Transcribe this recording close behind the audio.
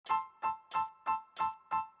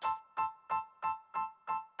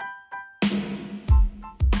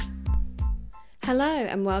Hello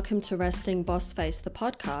and welcome to Resting Boss Face, the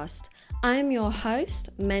podcast. I'm your host,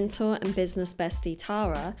 mentor and business bestie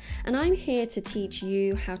Tara, and I'm here to teach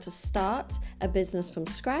you how to start a business from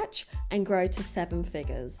scratch and grow to 7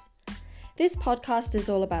 figures. This podcast is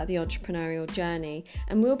all about the entrepreneurial journey,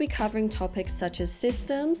 and we'll be covering topics such as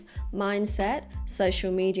systems, mindset,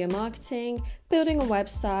 social media marketing, building a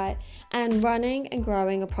website, and running and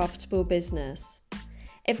growing a profitable business.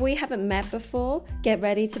 If we haven't met before, get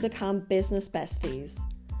ready to become business besties.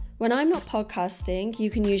 When I'm not podcasting,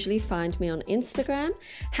 you can usually find me on Instagram,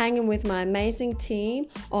 hanging with my amazing team,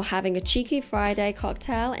 or having a cheeky Friday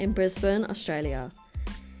cocktail in Brisbane, Australia.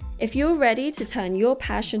 If you're ready to turn your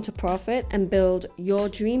passion to profit and build your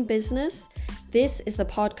dream business, this is the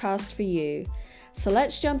podcast for you. So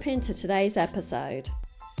let's jump into today's episode.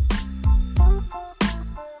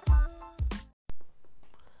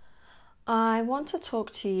 I want to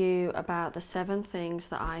talk to you about the 7 things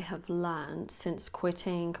that I have learned since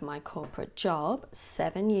quitting my corporate job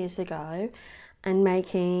 7 years ago and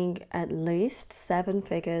making at least 7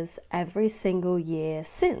 figures every single year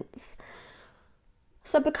since.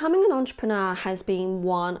 So becoming an entrepreneur has been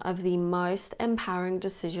one of the most empowering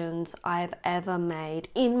decisions I've ever made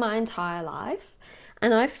in my entire life.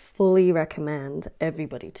 And I fully recommend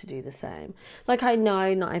everybody to do the same. Like, I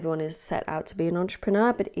know not everyone is set out to be an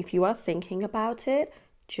entrepreneur, but if you are thinking about it,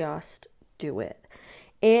 just do it.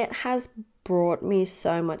 It has brought me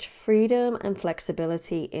so much freedom and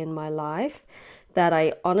flexibility in my life that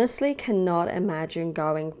I honestly cannot imagine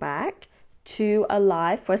going back to a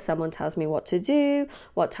life where someone tells me what to do,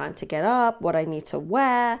 what time to get up, what I need to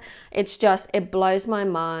wear. It blows my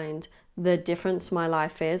mind the difference my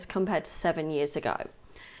life is compared to 7 years ago.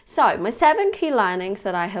 So my 7 key learnings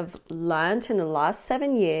that I have learned in the last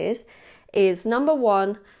 7 years is number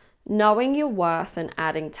 1, knowing your worth and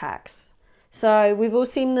adding tax. So we've all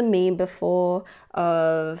seen the meme before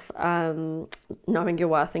of knowing your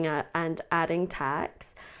worth and adding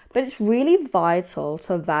tax, but it's really vital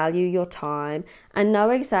to value your time and know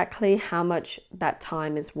exactly how much that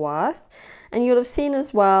time is worth. And you'll have seen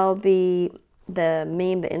as well the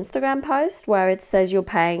meme, the Instagram post where it says you're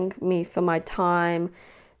paying me for my time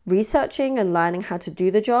researching and learning how to do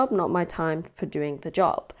the job, not my time for doing the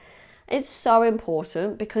job. It's so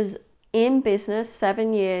important because in business,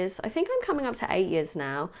 7 years, I think I'm coming up to 8 years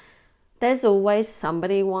now, there's always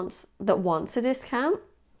somebody that wants a discount.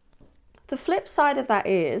 The flip side of that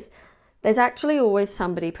is there's actually always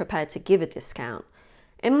somebody prepared to give a discount.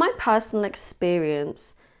 In my personal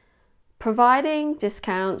experience, providing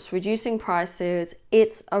discounts, reducing prices,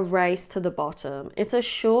 it's a race to the bottom. It's a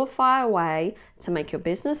surefire way to make your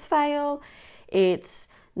business fail. It's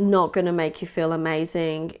not going to make you feel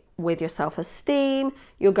amazing with your self-esteem.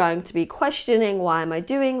 You're going to be questioning, why am I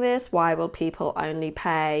doing this? Why will people only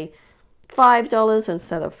pay $5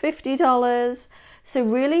 instead of $50? So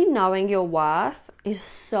really knowing your worth is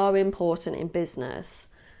so important in business.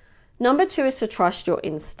 Number 2 is to trust your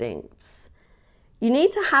instincts. You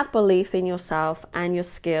need to have belief in yourself and your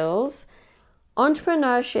skills.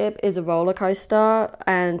 Entrepreneurship is a roller coaster,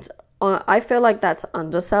 and I feel like that's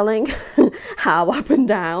underselling how up and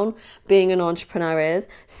down being an entrepreneur is.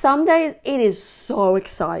 Some days it is so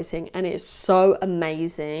exciting and it is so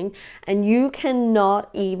amazing, and you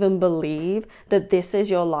cannot even believe that this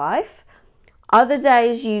is your life. Other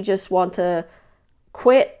days you just want to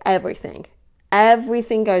quit everything.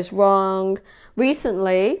 Everything goes wrong.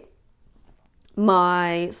 Recently,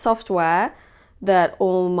 my software that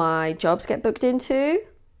all my jobs get booked into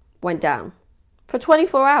went down for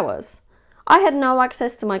 24 hours. I had no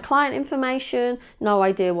access to my client information, no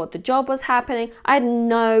idea what the job was happening. I had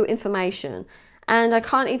no information. And I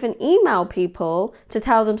can't even email people to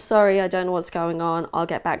tell them, sorry, I don't know what's going on, I'll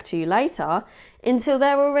get back to you later, until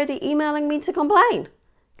they're already emailing me to complain.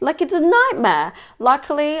 Like, it's a nightmare.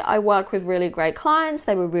 Luckily, I work with really great clients.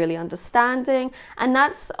 They were really understanding. And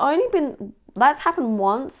that's happened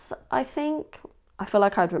once, I think. I feel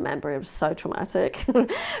like I'd remember. It was so traumatic. But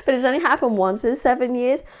it's only happened once in 7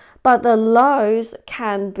 years. But the lows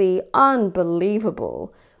can be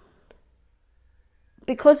unbelievable.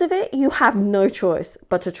 Because of it, you have no choice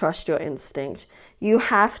but to trust your instinct. You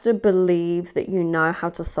have to believe that you know how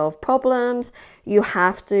to solve problems. You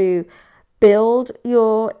have to build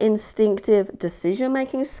your instinctive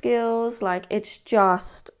decision-making skills. Like, it's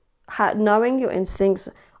just knowing your instincts,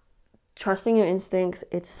 trusting your instincts,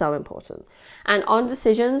 it's so important. And on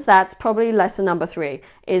decisions, that's probably lesson number 3,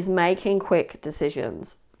 is making quick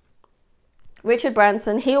decisions. Richard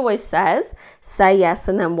Branson, he always says, say yes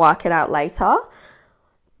and then work it out later.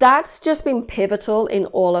 That's just been pivotal in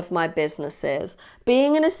all of my businesses.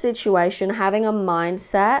 Being in a situation, having a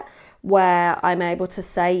mindset where I'm able to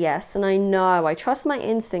say yes, and I trust my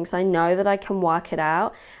instincts, I know that I can work it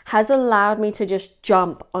out, has allowed me to just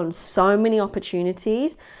jump on so many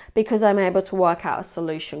opportunities because I'm able to work out a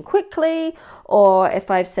solution quickly. Or if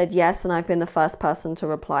I've said yes and I've been the first person to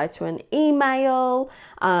reply to an email,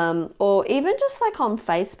 or even just like on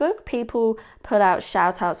Facebook, people put out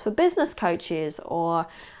shout outs for business coaches or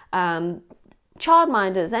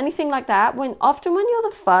childminders, anything like that. Often when you're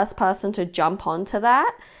the first person to jump onto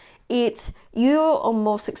that, you are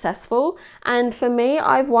more successful. And for me,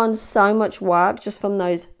 I've won so much work just from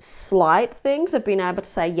those slight things of being able to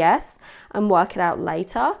say yes and work it out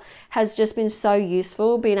later. Has just been so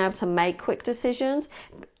useful, being able to make quick decisions.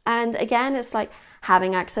 And again, it's like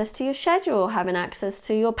having access to your schedule, having access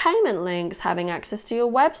to your payment links, having access to your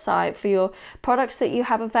website for your products that you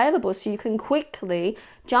have available, so you can quickly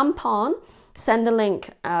jump on, send a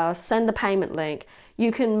link, send the payment link.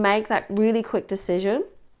 You can make that really quick decision.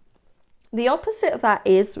 The opposite of that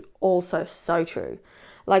is also so true.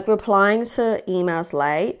 Like replying to emails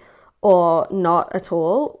late or not at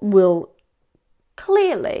all will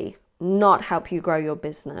clearly not help you grow your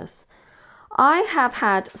business. I have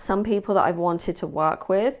had some people that I've wanted to work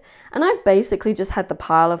with, and I've basically just had the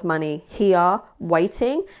pile of money here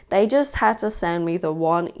waiting. They just had to send me the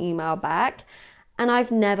one email back, and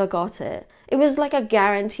I've never got it. It was like a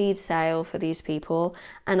guaranteed sale for these people,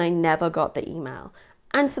 and I never got the email.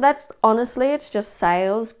 And so it's just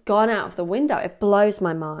sales gone out of the window. It blows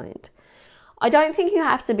my mind. I don't think you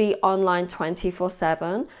have to be online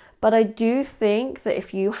 24/7, but I do think that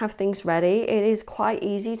if you have things ready, it is quite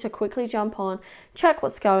easy to quickly jump on, check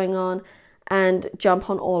what's going on, and jump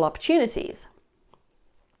on all opportunities.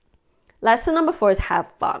 Lesson number 4 is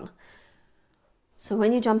have fun. So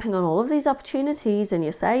when you're jumping on all of these opportunities and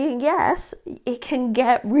you're saying yes, it can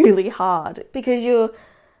get really hard because you're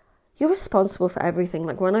responsible for everything.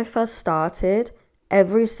 Like when I first started,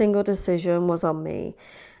 every single decision was on me.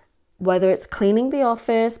 Whether it's cleaning the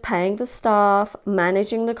office, paying the staff,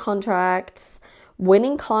 managing the contracts,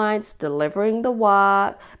 winning clients, delivering the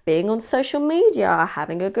work, being on social media,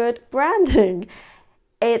 having a good branding.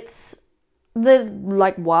 It's the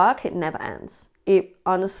work, it never ends. It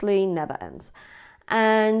honestly never ends.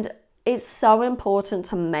 And it's so important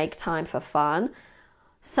to make time for fun.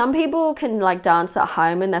 Some people can dance at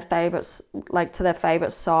home in their favorites, to their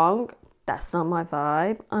favorite song. That's not my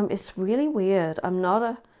vibe. It's really weird.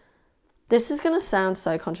 This is going to sound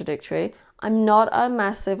so contradictory. I'm not a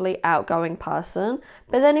massively outgoing person,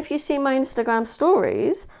 but then if you see my Instagram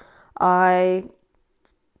stories, I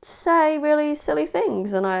say really silly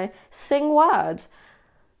things and I sing words.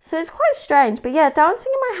 So it's quite strange. But yeah,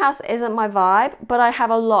 dancing in my house isn't my vibe, but I have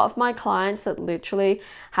a lot of my clients that literally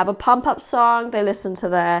have a pump-up song, they listen to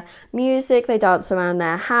their music, they dance around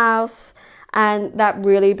their house, and that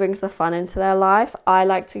really brings the fun into their life. I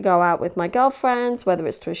like to go out with my girlfriends, whether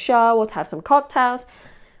it's to a show or to have some cocktails.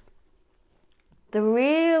 The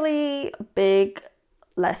really big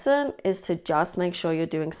lesson is to just make sure you're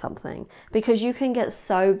doing something, because you can get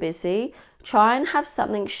so busy. Try and have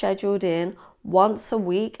something scheduled in once a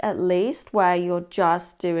week at least where you're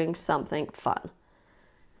just doing something fun.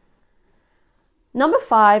 Number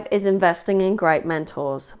 5 is investing in great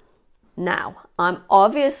mentors. Now, I'm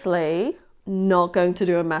obviously not going to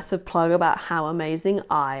do a massive plug about how amazing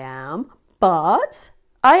I am, but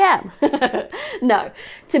I am. No,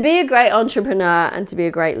 to be a great entrepreneur and to be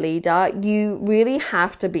a great leader, you really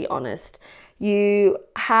have to be honest. You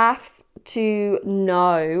have to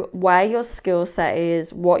know where your skill set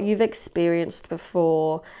is, what you've experienced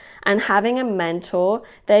before, and having a mentor,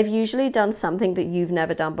 they've usually done something that you've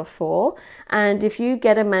never done before. And if you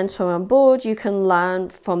get a mentor on board, you can learn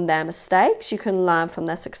from their mistakes, you can learn from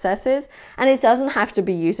their successes, and it doesn't have to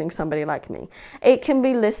be using somebody like me. It can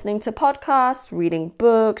be listening to podcasts, reading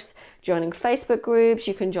books, joining Facebook groups,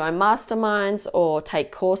 you can join masterminds or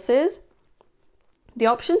take courses. The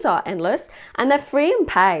options are endless and they're free and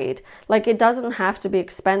paid. It doesn't have to be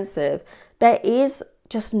expensive. There is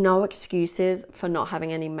just no excuses for not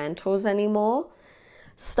having any mentors anymore.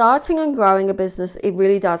 Starting and growing a business, it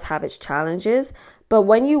really does have its challenges, but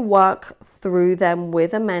when you work through them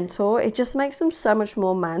with a mentor, it just makes them so much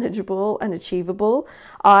more manageable and achievable.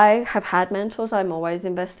 I have had mentors. I'm always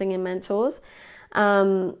investing in mentors.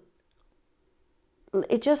 You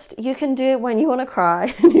can do it when you want to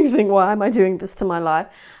cry and you think, why am I doing this to my life?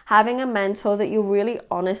 Having a mentor that you're really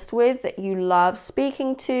honest with, that you love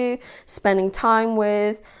speaking to, spending time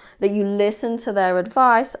with, that you listen to their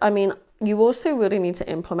advice. You also really need to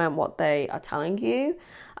implement what they are telling you.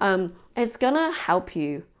 It's going to help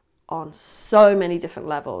you on so many different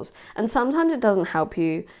levels. And sometimes it doesn't help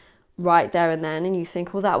you right there and then and you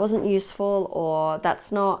think, well, that wasn't useful, or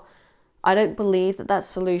that's not, I don't believe that that's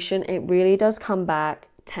solution, it really does come back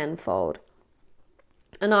tenfold.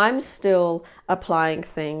 And I'm still applying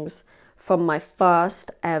things from my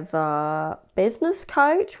first ever business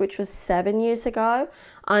coach, which was 7 years ago.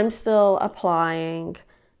 I'm still applying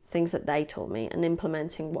things that they taught me and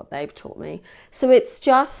implementing what they've taught me. So it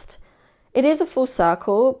is a full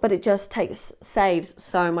circle, but it just saves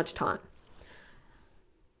so much time.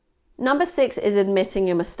 Number 6 is admitting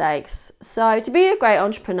your mistakes. So to be a great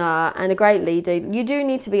entrepreneur and a great leader, you do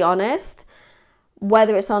need to be honest,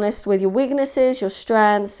 whether it's honest with your weaknesses, your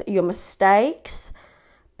strengths, your mistakes.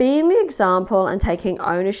 Being the example and taking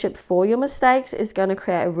ownership for your mistakes is going to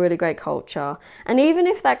create a really great culture. And even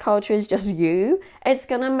if that culture is just you, it's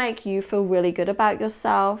going to make you feel really good about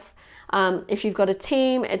yourself. If you've got a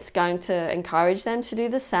team, it's going to encourage them to do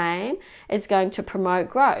the same. It's going to promote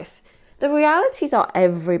growth. The realities are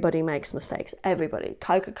everybody makes mistakes. Everybody.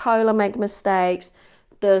 Coca-Cola make mistakes.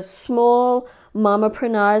 The small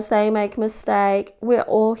mamapreneurs, they make mistakes. We're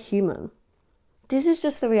all human. This is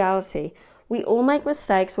just the reality. We all make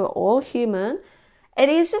mistakes. We're all human. It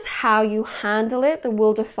is just how you handle it that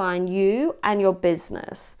will define you and your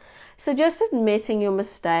business. So just admitting your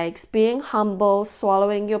mistakes, being humble,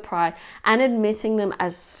 swallowing your pride, and admitting them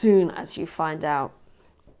as soon as you find out.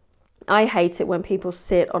 I hate it when people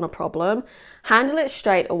sit on a problem. Handle it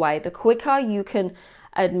straight away. The quicker you can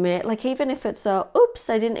admit, like even if it's oops,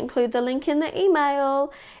 I didn't include the link in the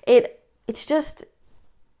email, it's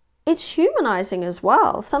humanizing as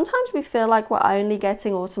well. Sometimes we feel like we're only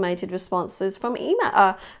getting automated responses from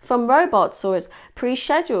email, from robots, or it's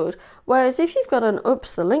pre-scheduled. Whereas if you've got an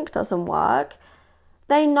oops, the link doesn't work,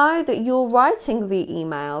 they know that you're writing the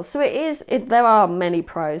email. So there are many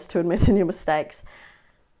pros to admitting your mistakes.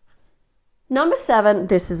 Number 7,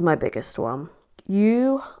 this is my biggest one.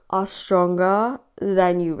 You are stronger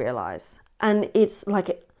than you realize. And it's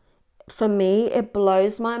like, for me, it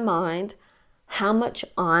blows my mind how much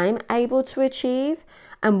I'm able to achieve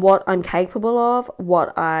and what I'm capable of,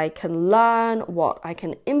 what I can learn, what I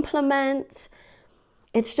can implement.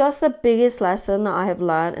 It's just the biggest lesson that I have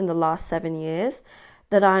learned in the last 7 years,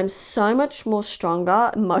 that I'm so much more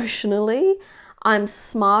stronger emotionally. I'm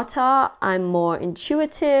smarter, I'm more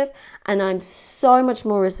intuitive, and I'm so much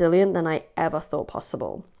more resilient than I ever thought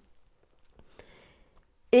possible.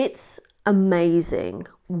 It's amazing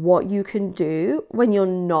what you can do when you're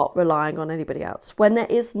not relying on anybody else, when there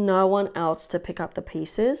is no one else to pick up the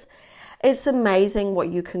pieces. It's amazing what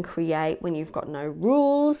you can create when you've got no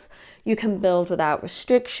rules. You can build without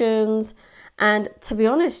restrictions. And to be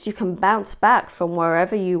honest, you can bounce back from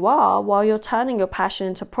wherever you are while you're turning your passion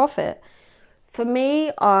into profit. For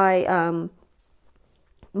me, my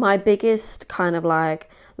biggest kind of like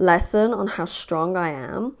lesson on how strong I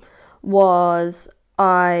am was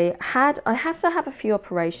I have to have a few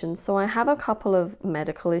operations. So I have a couple of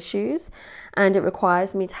medical issues and it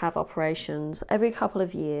requires me to have operations every couple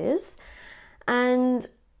of years. And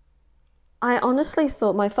I honestly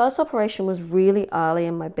thought my first operation was really early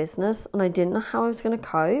in my business and I didn't know how I was going to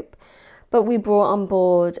cope. But we brought on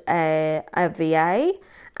board a VA.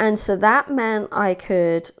 And so that meant I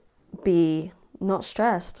could be not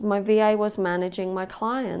stressed. My VA was managing my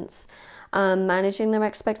clients, managing their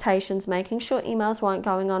expectations, making sure emails weren't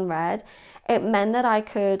going unread. It meant that I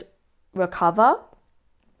could recover.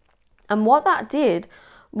 And what that did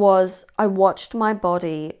was I watched my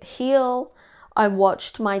body heal. I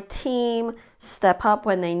watched my team step up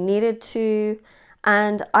when they needed to.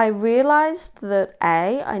 And I realized that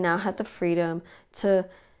I now had the freedom to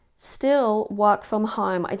still work from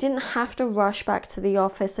home. I didn't have to rush back to the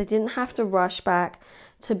office. I didn't have to rush back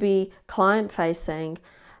to be client facing,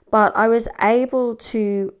 but I was able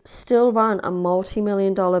to still run a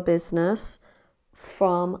multi-million-dollar business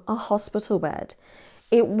from a hospital bed.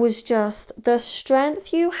 It was just the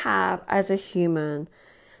strength you have as a human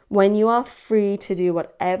when you are free to do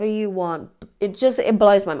whatever you want. It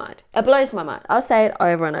blows my mind. It blows my mind. I'll say it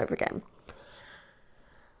over and over again.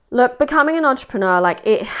 Look, becoming an entrepreneur,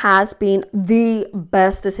 it has been the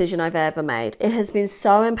best decision I've ever made. It has been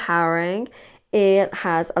so empowering. It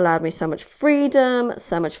has allowed me so much freedom,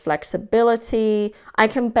 so much flexibility. I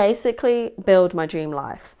can basically build my dream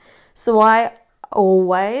life. So I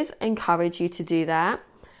always encourage you to do that.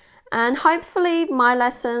 And hopefully my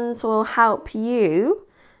lessons will help you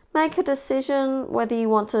make a decision whether you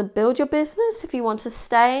want to build your business, if you want to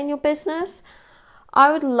stay in your business.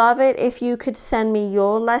 I would love it if you could send me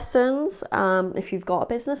your lessons. If you've got a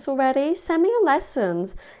business already, send me your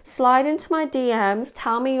lessons. Slide into my DMs.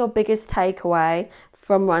 Tell me your biggest takeaway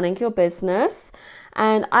from running your business.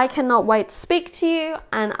 And I cannot wait to speak to you,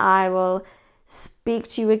 and I will speak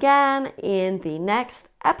to you again in the next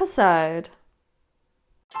episode.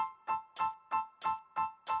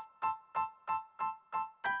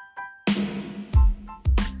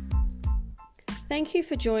 Thank you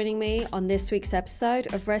for joining me on this week's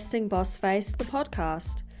episode of Resting Boss Face, the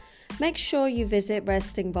podcast. Make sure you visit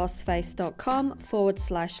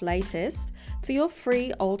restingbossface.com/latest for your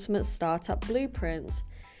free ultimate startup blueprint.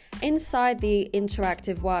 Inside the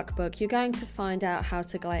interactive workbook, you're going to find out how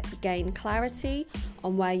to gain clarity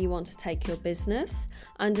on where you want to take your business,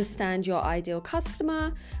 understand your ideal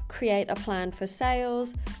customer, create a plan for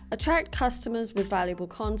sales, attract customers with valuable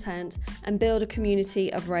content, and build a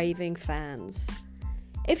community of raving fans.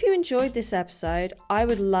 If you enjoyed this episode, I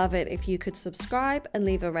would love it if you could subscribe and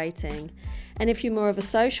leave a rating. And if you're more of a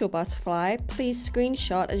social butterfly, please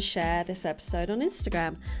screenshot and share this episode on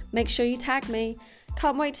Instagram. Make sure you tag me.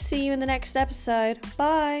 Can't wait to see you in the next episode.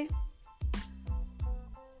 Bye!